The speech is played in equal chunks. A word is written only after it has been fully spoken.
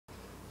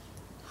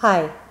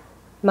Hi,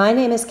 my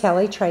name is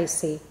Kelly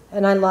Tracy,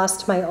 and I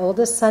lost my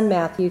oldest son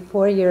Matthew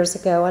 4 years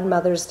ago on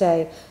Mother's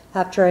Day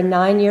after a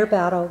 9-year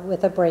battle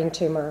with a brain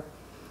tumor.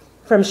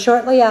 From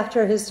shortly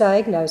after his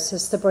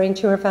diagnosis, the Brain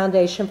Tumor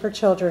Foundation for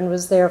Children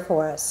was there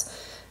for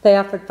us. They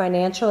offered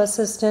financial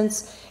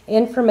assistance,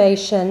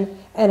 information,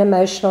 and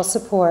emotional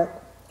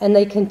support, and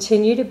they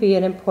continue to be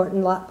an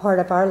important part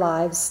of our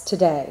lives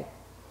today.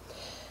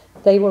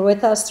 They were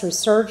with us through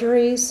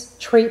surgeries,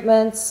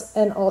 treatments,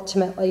 and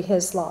ultimately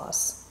his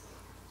loss.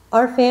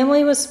 Our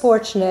family was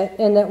fortunate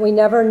in that we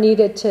never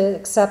needed to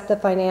accept the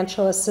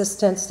financial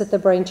assistance that the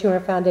Brain Tumor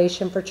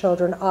Foundation for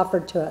Children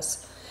offered to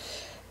us.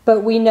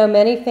 But we know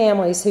many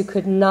families who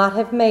could not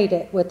have made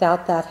it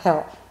without that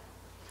help.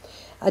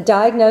 A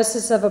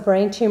diagnosis of a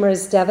brain tumor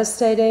is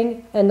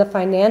devastating, and the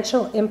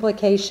financial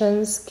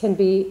implications can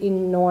be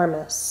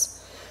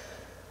enormous.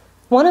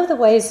 One of the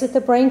ways that the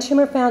Brain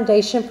Tumor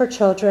Foundation for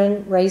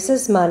Children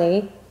raises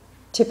money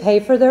to pay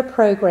for their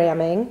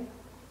programming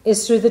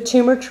is through the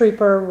Tumor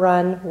Trooper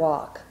Run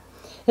Walk.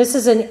 This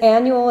is an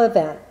annual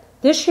event.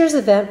 This year's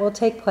event will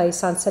take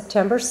place on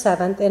September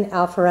 7th in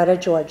Alpharetta,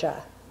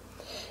 Georgia.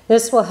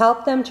 This will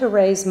help them to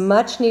raise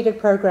much-needed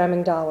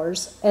programming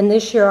dollars, and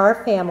this year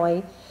our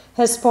family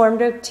has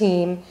formed a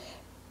team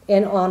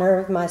in honor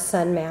of my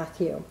son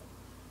Matthew.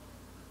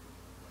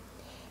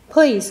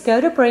 Please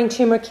go to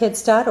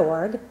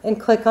braintumorkids.org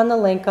and click on the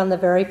link on the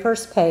very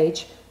first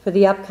page for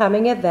the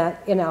upcoming event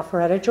in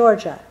Alpharetta,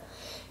 Georgia.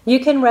 You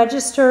can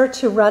register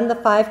to run the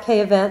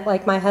 5K event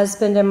like my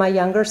husband and my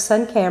younger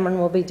son Cameron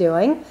will be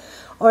doing,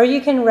 or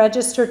you can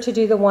register to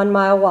do the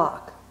 1-mile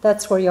walk.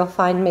 That's where you'll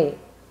find me.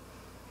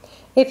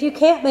 If you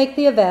can't make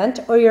the event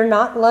or you're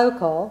not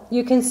local,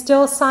 you can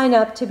still sign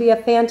up to be a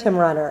Phantom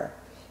Runner.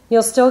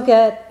 You'll still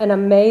get an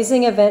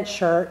amazing event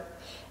shirt,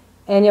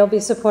 and you'll be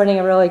supporting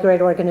a really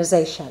great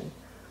organization.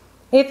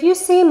 If you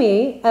see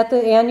me at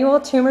the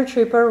annual Tumor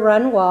Trooper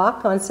Run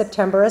Walk on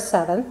September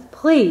 7th,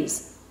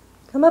 please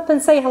come up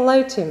and say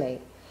hello to me.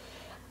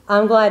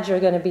 I'm glad you're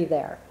going to be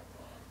there.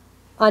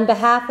 On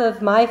behalf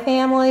of my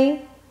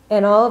family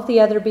and all of the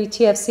other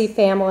BTFC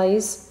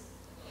families,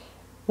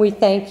 we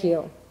thank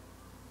you.